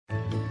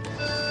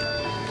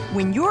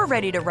When you're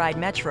ready to ride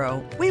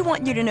Metro, we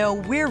want you to know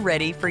we're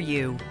ready for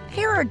you.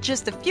 Here are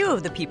just a few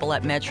of the people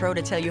at Metro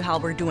to tell you how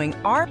we're doing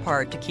our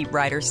part to keep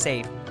riders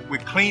safe. We're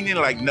cleaning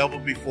like never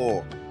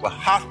before with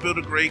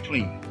hospital-grade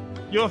cleaning.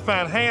 You'll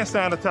find hand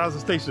sanitizer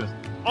stations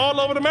all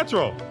over the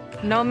Metro.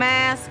 No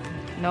mask,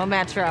 no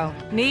Metro.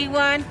 Need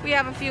one? We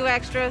have a few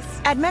extras.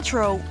 At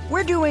Metro,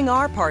 we're doing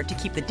our part to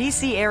keep the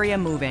D.C. area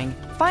moving.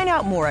 Find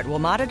out more at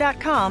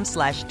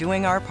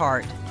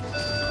WMATA.com/doingourpart.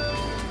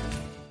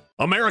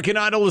 American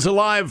Idol is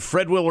alive.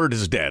 Fred Willard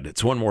is dead.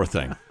 It's one more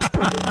thing.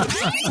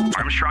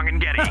 Armstrong and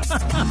Getty.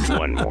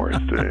 One more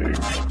thing.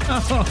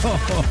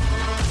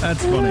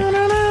 That's funny.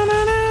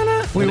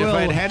 If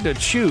I'd had to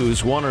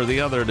choose one or the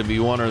other to be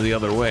one or the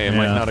other way, it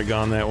might not have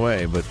gone that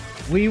way. But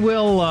we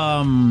will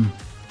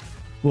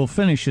we'll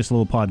finish this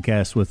little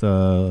podcast with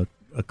a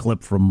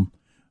clip from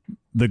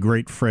the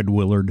great Fred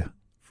Willard.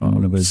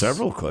 One of his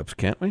several clips,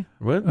 can't we?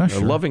 What?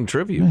 Sure. A loving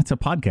tribute. It's a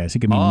podcast. It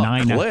could be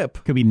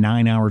could be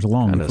 9 hours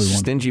long. What kind of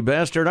stingy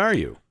bastard are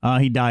you?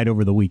 He died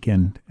over the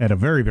weekend at a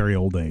very, very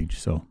old age.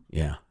 So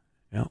yeah.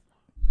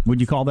 Would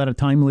you call that a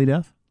timely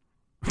death?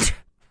 I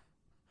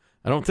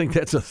don't think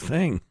that's a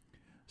thing.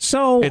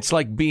 So it's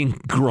like being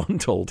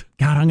gruntled.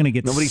 God, I'm going to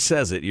get... Nobody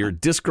says it. You're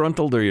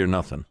disgruntled or you're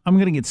nothing. I'm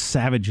going to get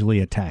savagely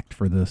attacked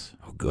for this.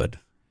 Oh, good.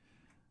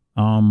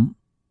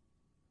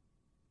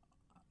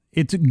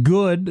 It's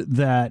good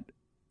that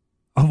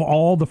of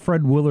all the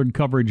Fred Willard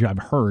coverage I've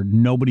heard,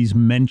 nobody's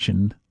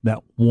mentioned that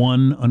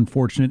one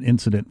unfortunate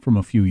incident from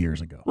a few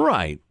years ago.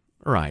 Right.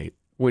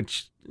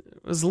 Which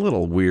was a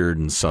little weird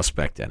and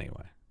suspect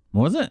anyway.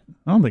 Was it?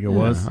 I don't think it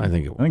was. I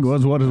think it was. I think it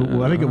was what it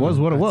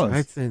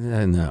was.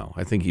 No,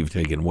 I think you've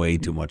taken way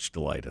too much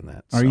delight in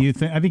that. Are you?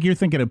 I think you're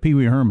thinking of Pee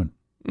Wee Herman.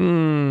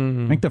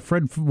 I think the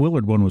Fred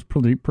Willard one was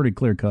pretty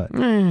clear cut.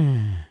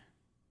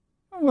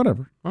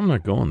 Whatever. I'm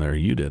not going there.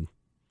 You did.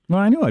 Well,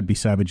 I knew I'd be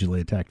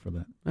savagely attacked for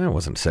that. That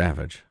wasn't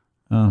savage.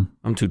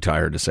 I'm too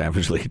tired to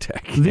savagely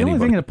attack The only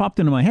thing that popped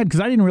into my head, because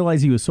I didn't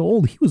realize he was so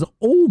old, he was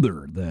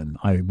older than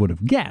I would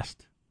have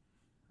guessed.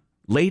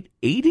 Late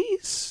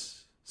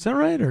 80s? Is that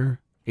right? Or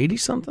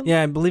 80-something?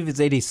 Yeah, I believe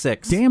it's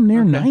 86. Damn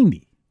near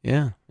 90.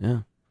 Yeah.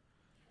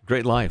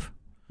 Great life.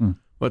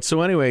 But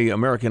so anyway,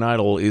 American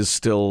Idol is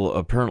still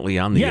apparently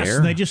on the air. Yes,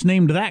 they just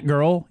named that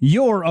girl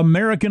Your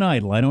American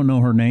Idol. I don't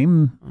know her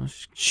name.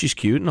 She's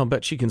cute, and I'll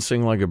bet she can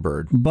sing like a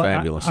bird. But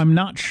Fabulous. I'm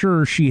not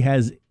sure she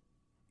has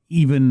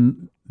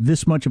even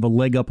this much of a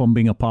leg up on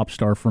being a pop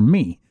star from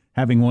me,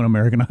 having won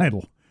American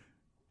Idol.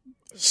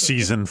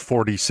 Season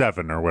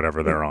 47 or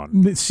whatever they're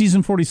on.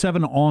 Season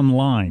 47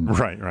 online.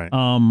 Right.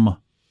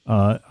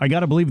 I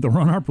got to believe the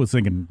runner-up was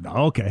thinking,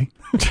 okay,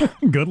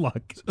 good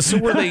luck. So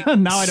were they...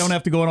 now I don't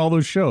have to go on all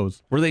those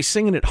shows. Were they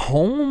singing at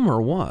home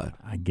or what?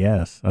 I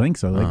guess. I think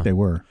so. I think they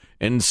were.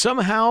 And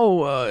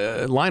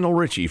somehow Lionel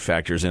Richie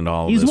factors into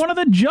all of this. He's one of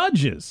the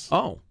judges.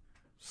 Oh,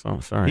 so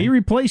sorry. He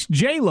replaced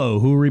J-Lo,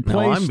 who replaced...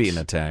 No, I'm being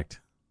attacked.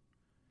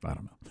 I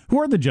don't know. Who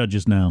are the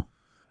judges now?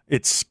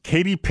 It's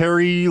Katy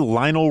Perry,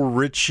 Lionel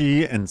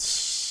Richie, and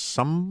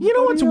somebody You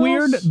know what's else?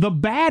 weird? The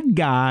bad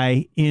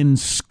guy in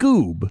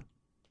Scoob,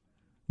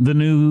 the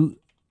new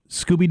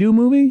Scooby-Doo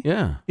movie,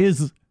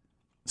 is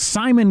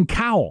Simon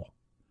Cowell,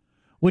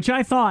 which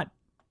I thought,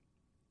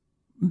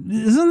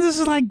 isn't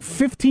this like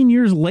 15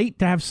 years late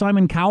to have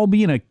Simon Cowell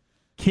be in a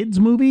kids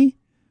movie?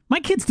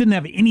 My kids didn't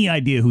have any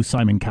idea who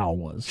Simon Cowell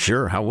was.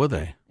 Sure, how would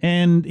they?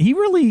 And he's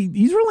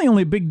really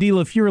only a big deal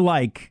if you're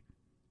like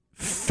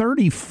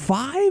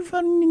 35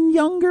 and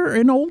younger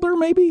and older,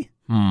 maybe.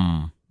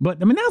 But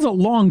I mean, that was a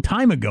long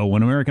time ago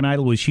when American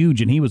Idol was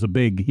huge and he was a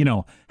big,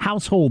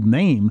 household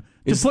name.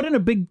 To put in a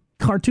big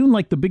cartoon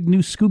like the big new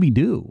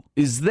Scooby-Doo.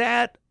 Is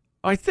that?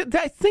 I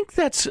think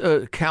that's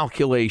a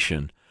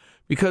calculation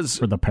because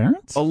for the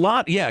parents.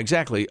 Yeah,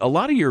 exactly. A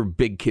lot of your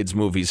big kids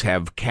movies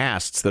have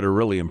casts that are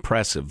really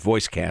impressive,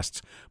 voice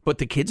casts, but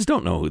the kids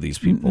don't know who these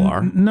people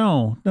are.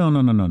 No.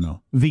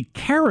 The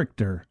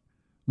character.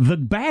 The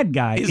bad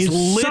guy is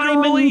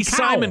literally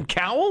Simon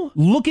Cowell?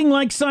 Looking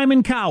like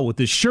Simon Cowell with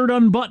his shirt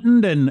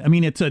unbuttoned. And I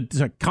mean, it's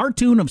a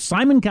cartoon of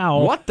Simon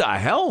Cowell. What the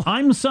hell?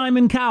 I'm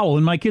Simon Cowell.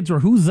 And my kids were,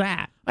 who's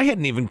that? I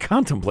hadn't even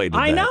contemplated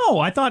that. I know.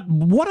 I thought,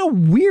 what a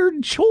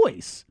weird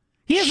choice.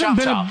 He hasn't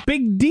been a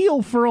big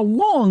deal for a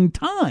long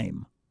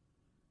time.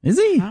 Is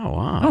he? Oh,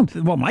 wow.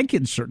 Well, my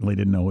kids certainly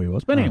didn't know who he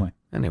was. But anyway.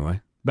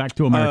 Back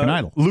to American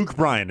Idol. Luke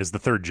Bryan is the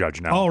third judge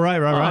now. Oh, right.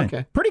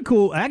 Okay. Pretty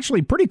cool.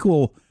 Actually, pretty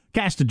cool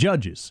cast of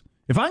judges.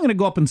 If I'm going to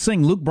go up and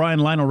sing Luke Bryan,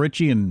 Lionel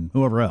Richie, and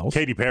whoever else.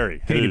 Katy Perry.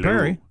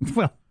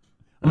 Well,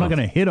 I'm not going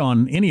to hit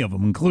on any of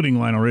them, including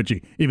Lionel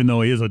Richie, even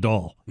though he is a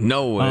doll.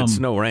 No, it's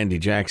no Randy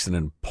Jackson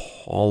and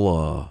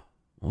Paula.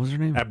 What was her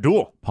name?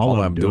 Abdul.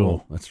 Paula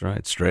Abdul. That's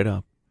right. Straight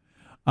up.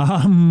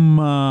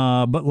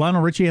 But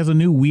Lionel Richie has a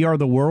new "We Are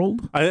the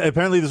World."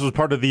 Apparently, this was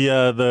part of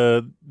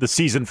the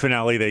season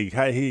finale.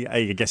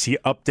 I guess he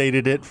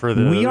updated it for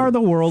the "We Are the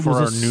World"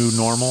 for was our new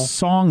normal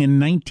song in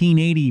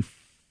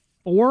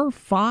 1984,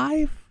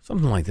 5.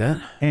 Something like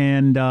that.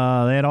 And they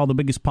had all the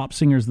biggest pop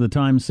singers of the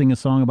time sing a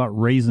song about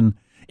raising.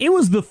 It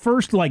was the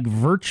first,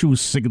 virtue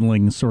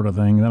signaling sort of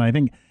thing that I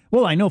think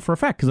Well, I know for a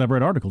fact because I've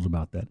read articles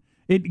about that.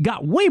 It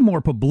got way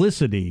more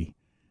publicity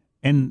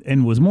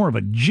and was more of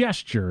a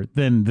gesture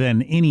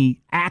than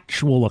any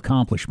actual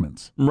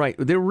accomplishments. Right.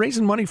 They were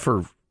raising money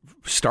for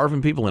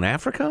starving people in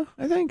Africa,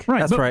 I think. Right.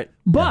 That's right.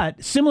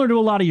 But similar to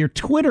a lot of your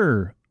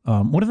Twitter,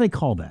 what do they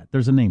call that?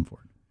 There's a name for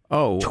it.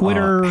 Oh,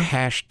 Twitter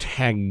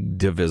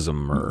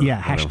hashtagdivism or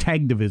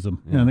hashtagdivism.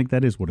 Yeah. I think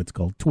that is what it's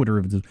called,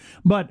 Twitterivism.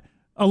 But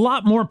a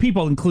lot more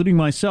people, including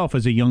myself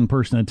as a young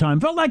person at the time,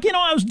 felt like,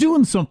 I was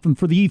doing something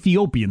for the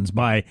Ethiopians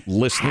by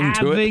listening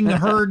to it, having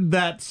heard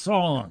that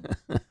song.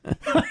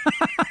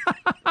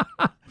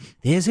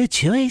 There's a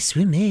choice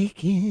we're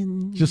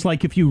making. Just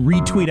like if you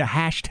retweet a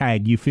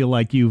hashtag, you feel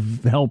like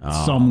you've helped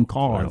some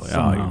cause.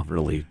 Really, you've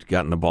really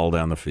gotten the ball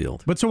down the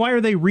field. But so why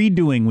are they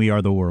redoing We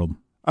Are the World?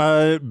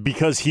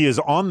 Because he is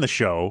on the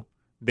show.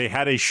 They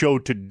had a show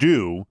to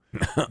do.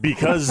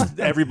 Because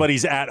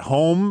everybody's at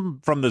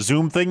home from the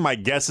Zoom thing, my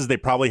guess is they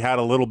probably had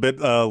a little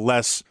bit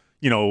less,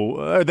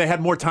 they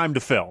had more time to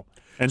fill.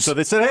 And so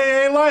they said,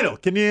 hey, Lionel,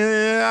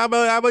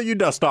 how about you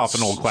dust off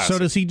an old classic? So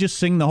does he just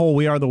sing the whole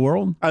We Are the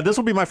World? This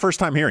will be my first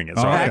time hearing it.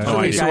 So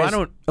Actually, guys,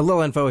 a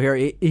little info here.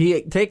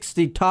 He takes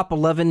the top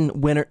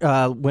 11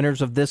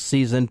 winners of this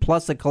season,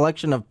 plus a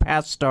collection of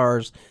past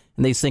stars,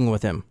 and they sing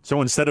with him.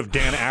 So instead of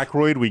Dan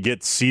Aykroyd, we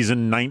get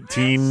season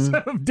 19,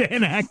 Instead of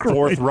Dan Aykroyd.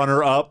 fourth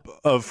runner-up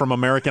from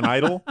American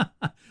Idol.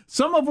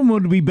 Some of them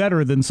would be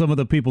better than some of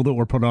the people that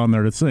were put on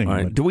there to sing. All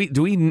right.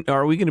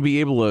 Are we going to be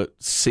able to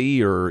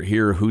see or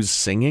hear who's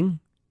singing?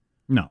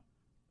 No.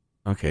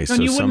 Okay, so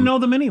you wouldn't know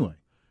them anyway.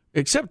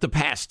 Except the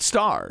past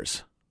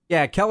stars.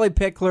 Yeah, Kelly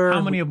Pickler.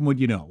 How many of them would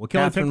you know? Well,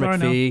 Kelly Catherine Pickler,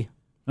 McPhee. I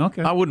know.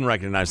 Okay. I wouldn't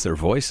recognize their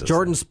voices.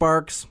 Jordan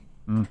Sparks.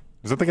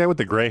 Is that the guy with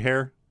the gray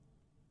hair?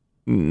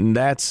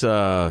 That's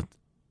Soul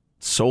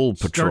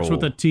Patrol. Starts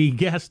with a T.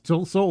 Yes,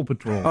 Soul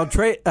Patrol. Oh,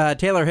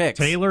 Taylor Hicks.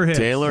 Taylor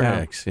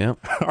Hicks, yep.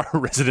 Our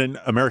resident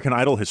American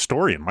Idol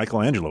historian,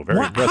 Michelangelo. Very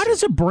impressive. How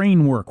does a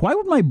brain work? Why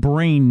would my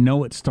brain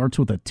know it starts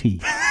with a T?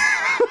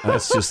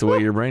 That's just the way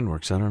your brain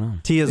works. I don't know.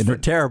 T is for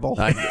terrible.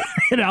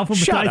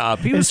 Shut up.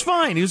 He was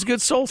fine. He was a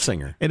good soul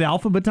singer. It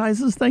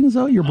alphabetizes things,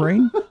 though, your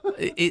brain?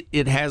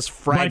 It has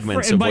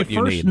fragments of what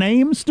you need. By first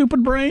name,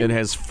 stupid brain? It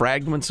has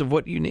fragments of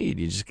what you need.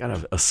 You just got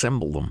to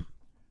assemble them.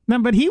 No,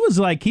 but he was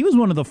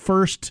one of the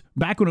first,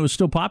 back when it was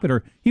still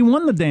popular. He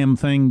won the damn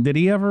thing. Did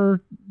he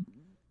ever?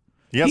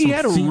 He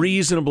had a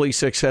reasonably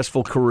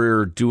successful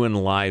career doing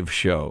live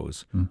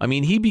shows. I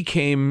mean, he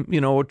became,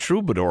 a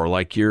troubadour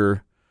like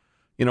a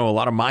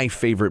lot of my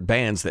favorite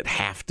bands that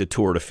have to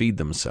tour to feed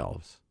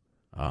themselves.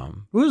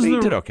 He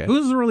did okay.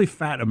 Who's the really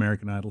fat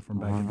American Idol from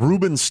back in the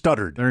Ruben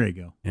Studdard. There you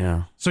go.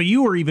 Yeah. So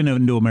you were even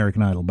into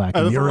American Idol back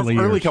in the early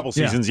years. Couple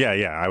seasons.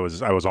 Yeah. I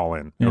was all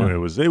in. Yeah. It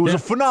was a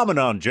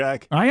phenomenon,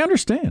 Jack. I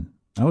understand.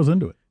 I was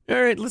into it.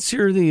 All right, let's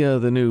hear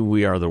the new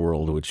We Are the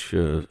World, which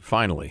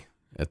finally,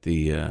 at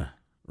the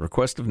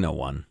request of no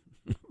one,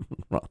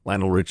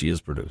 Lionel Richie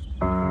has produced.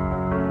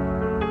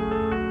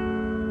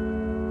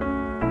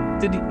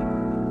 Did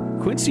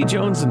Quincy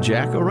Jones and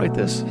Jacko write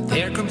this?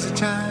 There comes a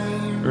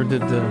time. Or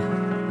did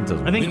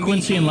I think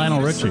Quincy and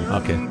Lionel Richie.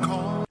 Okay.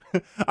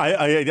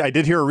 I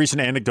did hear a recent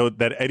anecdote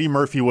that Eddie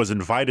Murphy was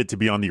invited to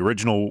be on the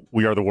original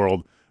We Are the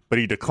World, but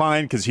he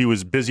declined because he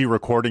was busy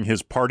recording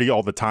his Party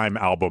All the Time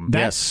album.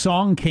 That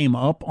song came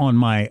up on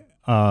my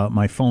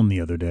my phone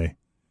the other day.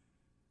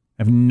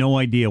 I have no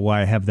idea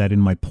why I have that in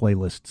my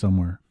playlist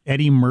somewhere.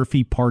 Eddie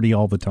Murphy, Party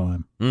All the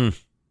Time.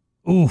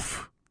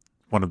 Oof.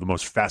 One of the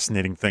most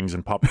fascinating things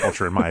in pop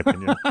culture, in my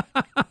opinion.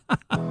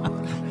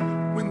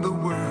 When the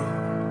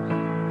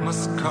world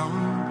must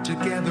come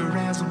together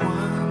as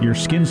one. Your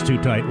skin's too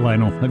tight,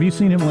 Lionel. Have you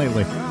seen him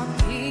lately?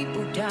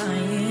 People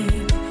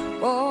dying.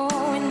 Oh,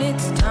 and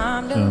it's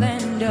time to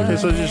lend Okay,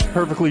 so just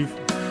perfectly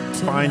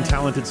fine,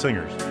 talented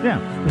singers. Yeah,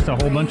 just a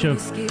whole bunch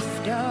of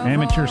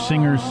amateur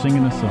singers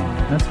singing a song.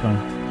 That's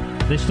fine.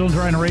 They still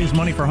trying to raise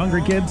money for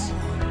hungry kids?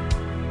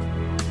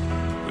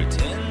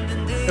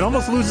 It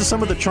almost loses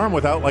some of the charm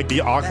without like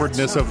the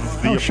awkwardness of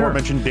the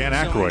aforementioned Dan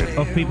Aykroyd.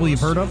 Of people you've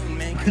heard of?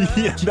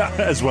 Yeah,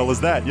 as well as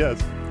that,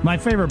 yes. My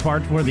favorite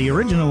part where the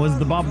original was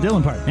the Bob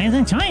Dylan part. There's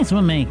a choice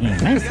we're making.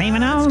 Let's save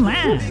it all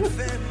live.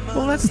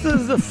 Well, that's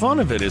the fun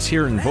of it, is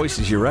hearing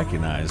voices you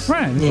recognize.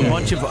 Right. A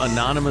bunch of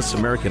anonymous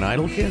American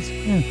Idol kids.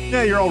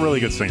 Yeah, you're all really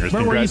good singers.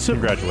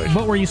 Congratulations.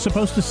 But were you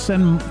supposed to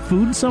send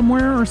food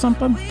somewhere or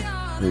something?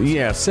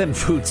 Yeah, send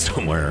food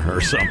somewhere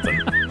or something.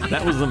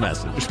 That was the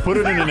message. Just put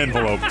it in an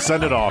envelope.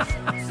 Send it off.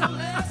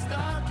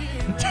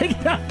 Take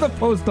it out to the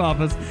post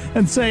office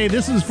and say,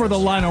 this is for the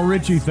Lionel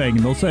Richie thing.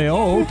 And they'll say,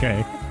 oh,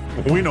 okay.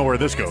 We know where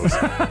this goes.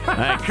 All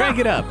right, crank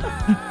it up.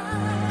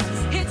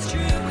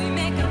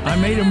 I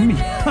made a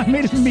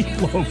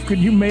meatloaf. Could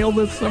you mail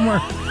this somewhere?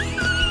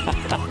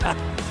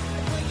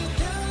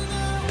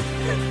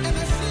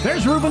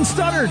 There's Ruben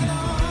Studdard.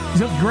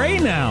 He's up gray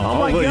now. Oh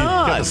my God. He's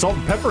God. got the salt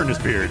and pepper in his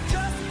beard.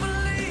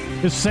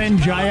 Is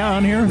Sanjaya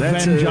on here?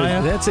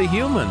 Sanjaya? That's a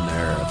human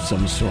there of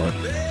some sort.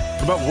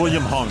 What about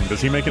William Hung?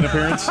 Does he make an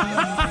appearance?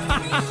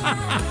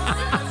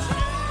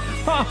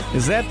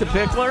 Is that the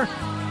Pickler?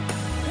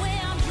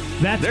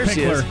 That's There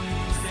she Pickler. is.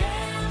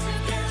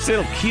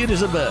 Still cute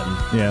as a button.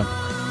 Yeah.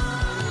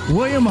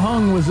 William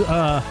Hung was,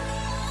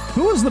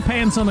 who was the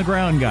pants on the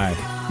ground guy?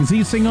 Is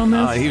he sing on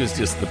this? He was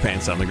just the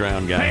pants on the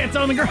ground guy. Pants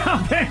on the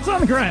ground, pants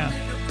on the ground.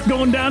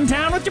 Going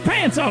downtown with your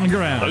pants on the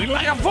ground. Looking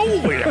like a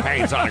fool with your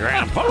pants on the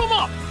ground. Pull them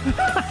up.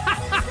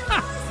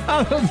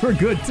 Oh, those were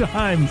good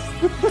times.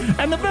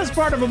 And the best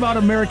part about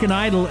American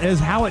Idol is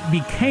how it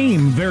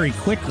became very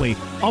quickly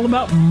all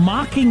about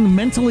mocking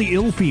mentally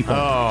ill people.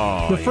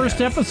 Oh, the first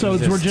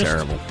episodes were just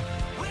terrible.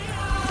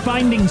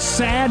 Finding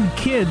sad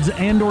kids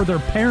and or their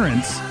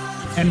parents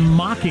and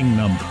mocking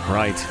them.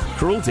 Right.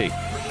 Cruelty.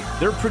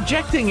 They're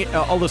projecting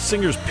all the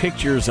singers'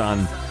 pictures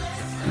on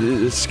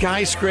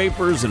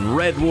skyscrapers and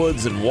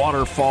redwoods and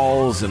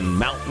waterfalls and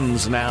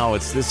mountains now.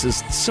 This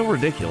is so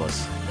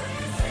ridiculous.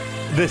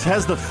 This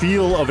has the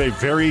feel of a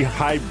very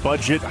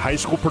high-budget high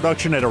school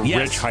production at a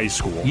rich high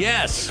school.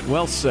 Yes,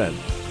 well said.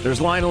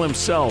 There's Lionel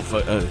himself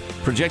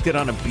projected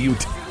on a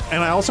butte.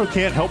 And I also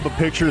can't help but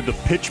picture the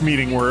pitch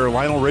meeting where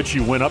Lionel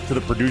Richie went up to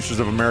the producers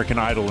of American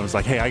Idol and was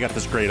like, hey, I got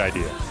this great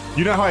idea.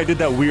 You know how I did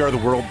that We Are the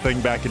World thing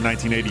back in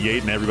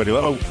 1988 and everybody,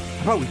 how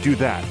about we do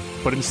that?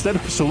 But instead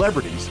of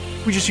celebrities,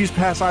 we just use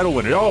past Idol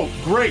winners. Oh,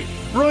 great.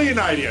 Brilliant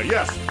idea.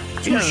 Yes.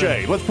 Touche.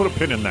 Yeah. Let's put a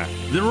pin in that.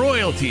 The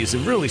royalties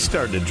have really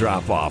started to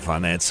drop off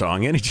on that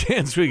song. Any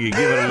chance we could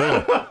give it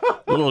a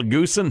little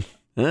goosing?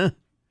 Huh?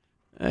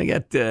 I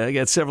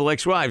got several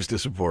ex-wives to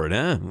support,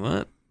 huh?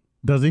 What?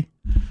 Does he?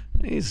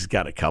 He's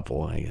got a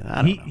couple. I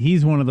don't know.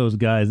 He's one of those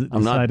guys that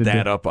I'm not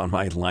that up on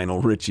my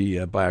Lionel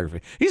Richie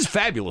biography. He's a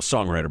fabulous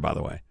songwriter, by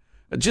the way.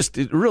 Just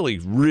really,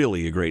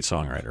 really a great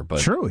songwriter. But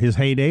true. His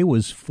heyday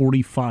was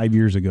 45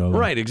 years ago.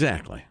 Right,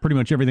 exactly. Pretty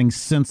much everything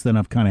since then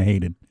I've kind of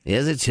hated.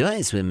 There's a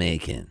choice we're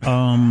making.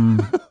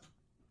 What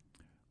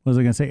was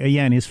I going to say?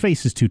 Yeah, and his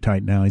face is too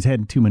tight now. He's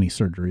had too many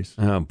surgeries.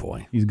 Oh,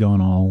 boy. He's going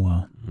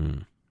all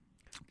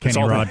Kenny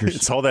Rogers.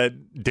 It's all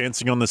that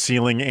dancing on the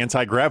ceiling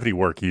anti-gravity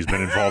work he's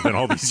been involved in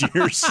all these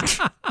years.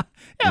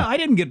 Yeah, I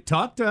didn't get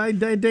tucked. I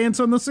dance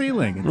on the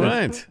ceiling.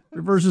 Right.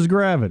 Reverses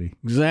gravity.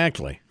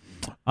 Exactly.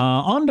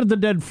 On to the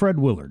dead Fred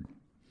Willard.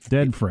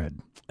 Dead Fred.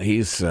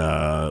 He's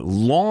a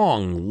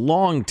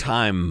long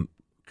time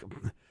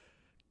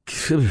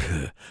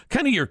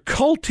kind of your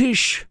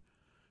cultish,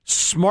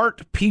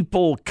 smart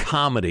people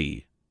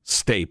comedy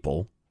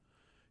staple.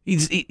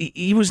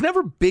 He was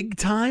never big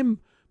time,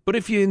 but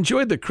if you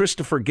enjoyed the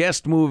Christopher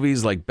Guest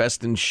movies like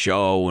Best in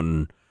Show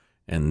and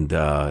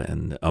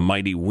A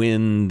Mighty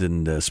Wind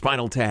and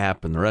Spinal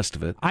Tap and the rest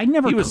of it,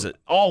 he was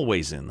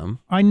always in them.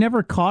 I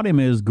never caught him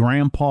as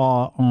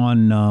Grandpa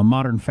on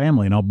Modern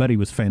Family, and I'll bet he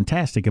was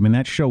fantastic. I mean,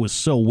 that show was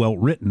so well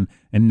written,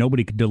 and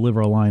nobody could deliver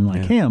a line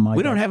like him.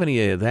 We don't have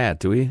any of that,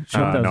 do we?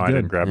 No, I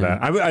didn't grab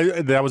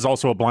that. That was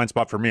also a blind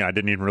spot for me. I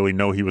didn't even really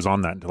know he was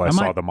on that until I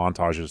saw the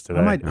montages today.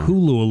 I might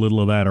Hulu a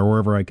little of that or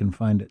wherever I can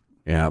find it.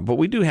 Yeah, but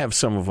we do have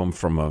some of them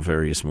from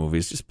various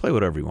movies. Just play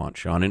whatever you want,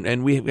 Sean.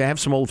 And we have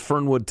some old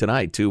Fernwood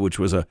tonight, too, which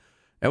was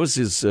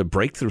his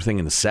breakthrough thing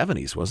in the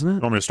 70s, wasn't it?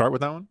 You want me to start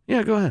with that one?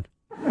 Yeah, go ahead.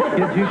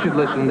 Kids, you should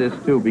listen to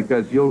this, too,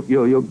 because you'll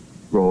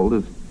grow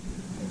old.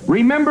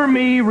 Remember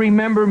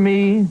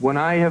me when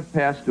I have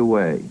passed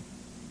away.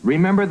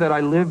 Remember that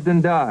I lived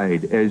and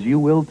died, as you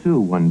will,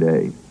 too, one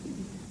day.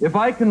 If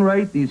I can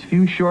write these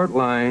few short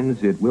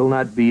lines, it will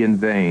not be in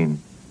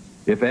vain.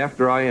 If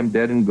after I am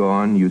dead and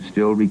gone, you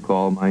still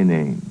recall my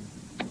name,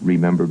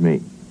 remember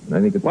me. And I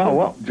think it's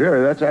well,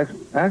 Jerry, that's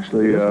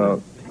actually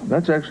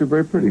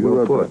very pretty. Who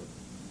wrote that?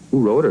 Who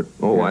wrote it?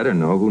 Oh, yeah. I don't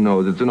know. Who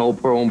knows? It's an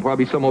old poem,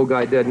 probably some old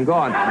guy dead and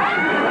gone.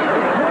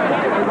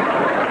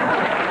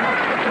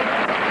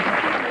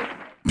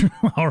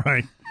 All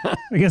right.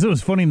 I guess it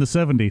was funny in the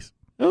 70s.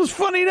 It was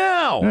funny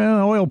now.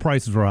 Well, oil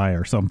prices were high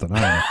or something.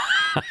 I don't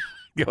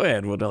know. Go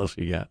ahead. What else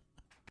you got?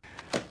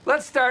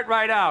 Let's start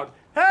right out.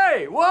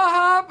 Hey, what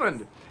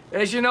happened?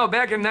 As you know,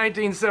 back in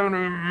 1970,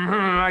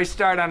 I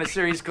started on a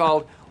series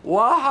called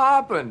What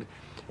Happened?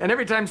 And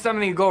every time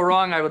something would go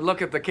wrong, I would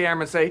look at the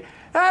camera and say,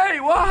 hey,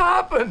 what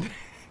happened?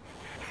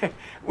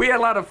 We had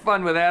a lot of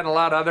fun with that and a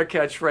lot of other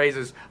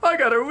catchphrases. I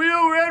got a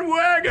real red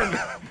wagon.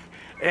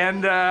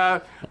 And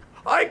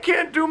I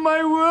can't do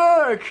my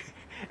work.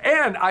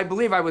 And I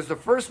believe I was the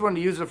first one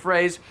to use the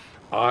phrase,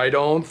 I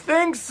don't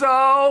think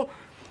so.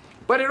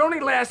 But it only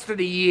lasted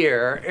a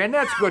year, and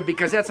that's good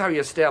because that's how you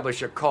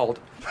establish a cult.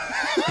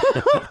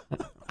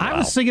 I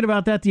was thinking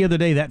about that the other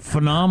day, that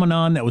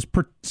phenomenon that was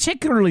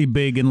particularly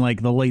big in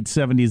like the late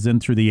 70s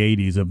and through the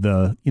 80s of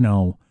the,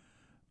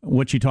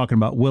 what you talking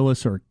about,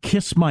 Willis, or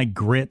Kiss My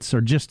Grits,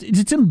 or just,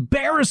 it's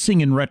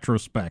embarrassing in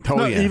retrospect.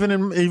 Oh, yeah. Even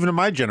in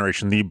my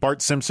generation, the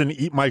Bart Simpson,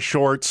 Eat My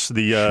Shorts,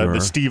 the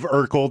Steve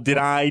Urkel, Did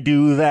I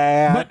Do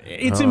That? But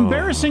it's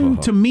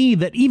embarrassing to me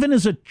that even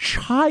as a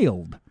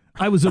child,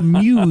 I was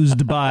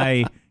amused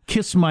by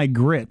Kiss My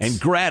Grits. And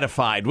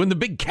gratified when the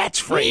big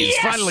catchphrase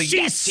finally...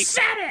 She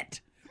said it!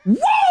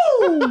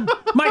 Woo!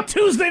 My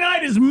Tuesday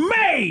night is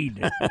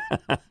made!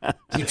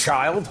 You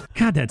child.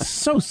 God, that's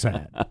so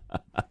sad.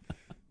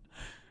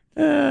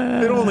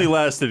 It only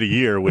lasted a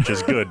year, which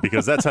is good,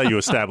 because that's how you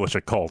establish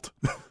a cult.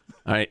 All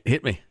right,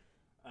 hit me.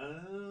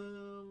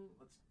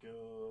 Let's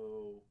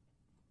go.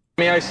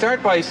 May I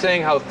start by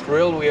saying how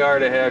thrilled we are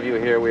to have you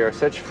here. We are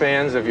such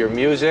fans of your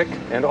music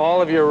and all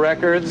of your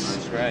records.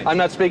 That's right. I'm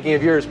not speaking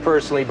of yours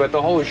personally, but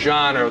the whole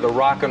genre of the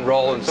rock and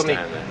roll and so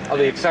many of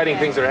the exciting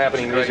things that are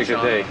happening in music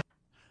today.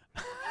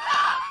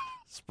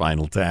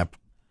 Spinal Tap.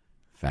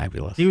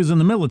 Fabulous. He was in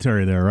the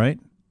military there, right?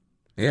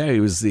 Yeah, he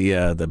was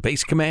the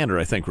base commander,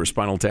 I think, where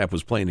Spinal Tap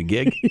was playing a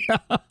gig.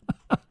 Yeah.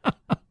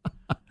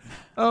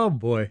 Oh,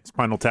 boy.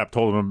 Spinal Tap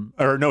told him,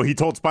 or no, he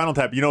told Spinal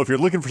Tap, if you're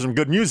looking for some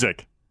good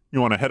music, you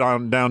want to head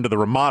on down to the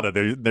Ramada.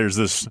 There's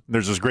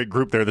this great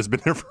group there that's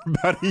been there for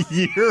about a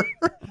year.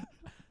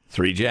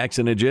 3 Jacks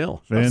and a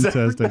Jill.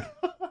 Fantastic.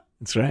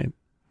 That's right.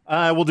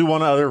 We'll do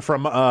one other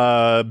from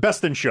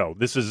Best in Show.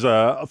 This is,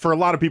 for a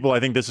lot of people, I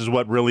think this is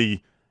what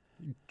really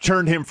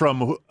turned him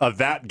from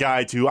that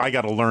guy to I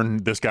got to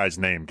learn this guy's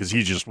name, because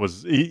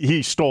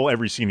he stole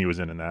every scene he was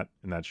in that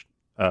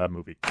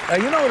movie.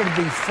 You know what would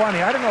be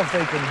funny? I don't know if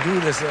they can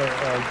do this,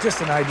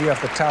 just an idea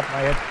off the top of my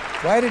head.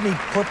 Why didn't he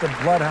put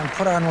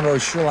on one of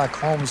those Sherlock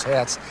Holmes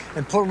hats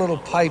and put a little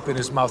pipe in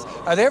his mouth?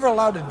 Are they ever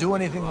allowed to do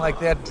anything like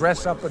that,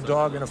 dress up a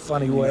dog in a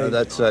funny way? No,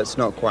 that's it's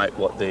not quite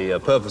what the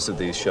purpose of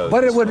these shows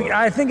but is.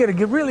 I think it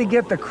could really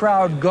get the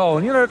crowd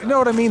going. You know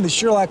what I mean? The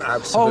Sherlock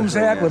Holmes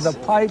hat with the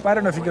pipe. I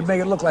don't know if you could make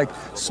it look like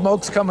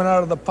smoke's coming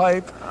out of the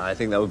pipe. I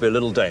think that would be a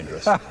little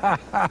dangerous.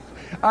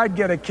 I'd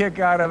get a kick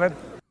out of it.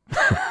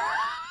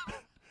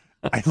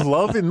 I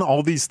love in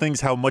all these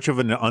things how much of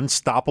an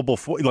unstoppable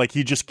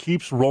he just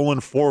keeps rolling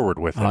forward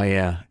with it. Oh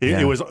yeah.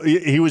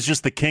 He was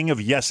just the king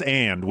of yes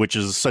and, which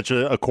is such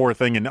a core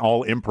thing in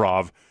all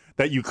improv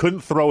that you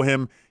couldn't throw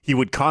him. He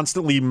would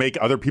constantly make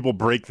other people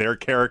break their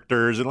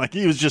characters, and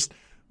he was just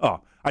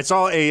I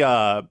saw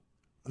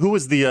who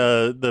was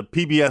the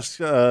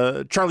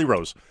PBS Charlie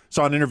Rose.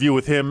 Saw an interview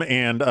with him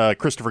and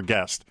Christopher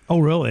Guest. Oh,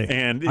 really?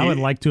 And I would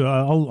like to.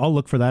 I'll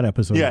look for that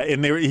episode. Yeah,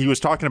 and he was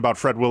talking about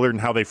Fred Willard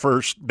and how they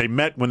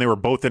met when they were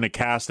both in a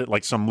cast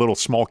at some little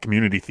small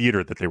community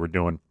theater that they were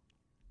doing.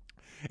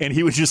 And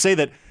he would just say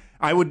that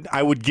I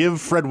would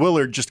give Fred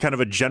Willard just kind of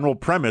a general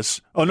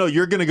premise. Oh no,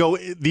 you're going to go.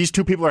 These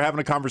two people are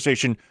having a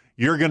conversation.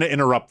 You're going to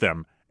interrupt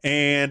them,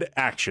 and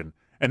action.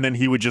 And then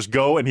he would just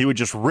go and he would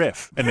just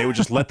riff, and they would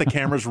just let the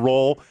cameras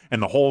roll, and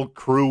the whole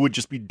crew would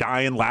just be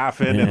dying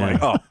laughing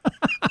and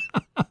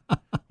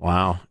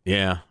wow,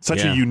 yeah,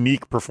 such a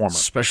unique performer,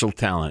 special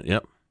talent.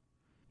 Yep.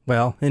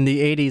 Well, in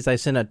the 80s, I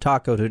sent a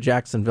taco to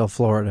Jacksonville,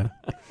 Florida.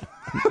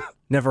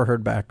 Never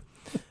heard back.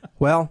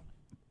 Well,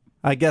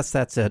 I guess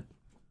that's it.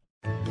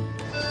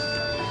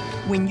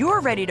 When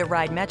you're ready to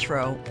ride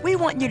Metro, we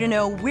want you to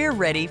know we're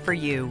ready for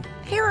you.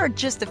 Here are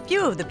just a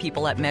few of the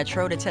people at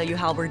Metro to tell you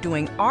how we're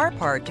doing our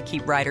part to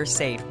keep riders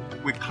safe.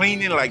 We're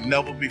cleaning like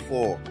never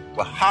before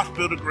with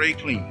hospital-grade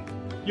cleaning.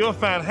 You'll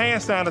find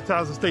hand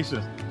sanitizer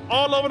stations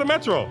all over the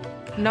Metro.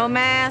 No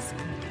mask,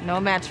 no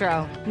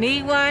Metro.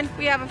 Need one?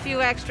 We have a few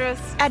extras.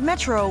 At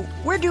Metro,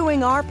 we're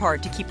doing our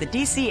part to keep the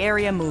D.C.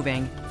 area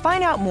moving.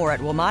 Find out more at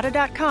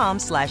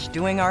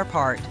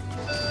WMATA.com/doingourpart.